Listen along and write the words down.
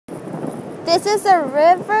This is a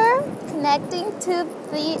river connecting to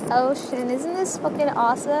the ocean. Isn't this fucking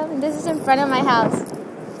awesome? And this is in front of my house.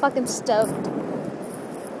 Fucking stoked.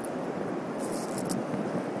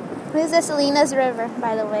 This is the Salinas River,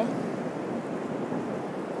 by the way.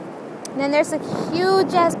 And then there's a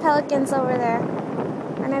huge ass pelicans over there.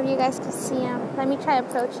 I don't know if you guys can see them. Let me try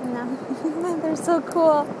approaching them. They're so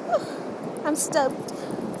cool. I'm stoked.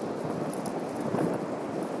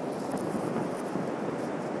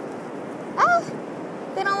 Ah!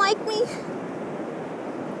 They don't like me.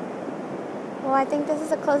 Well, I think this is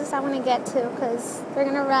the closest I want to get to because they're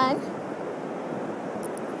going to run.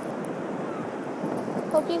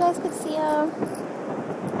 Hope you guys could see them.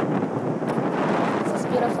 This is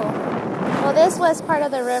beautiful. Well, this was part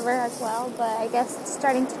of the river as well, but I guess it's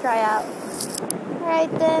starting to dry out.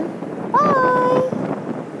 Alright then. Bye!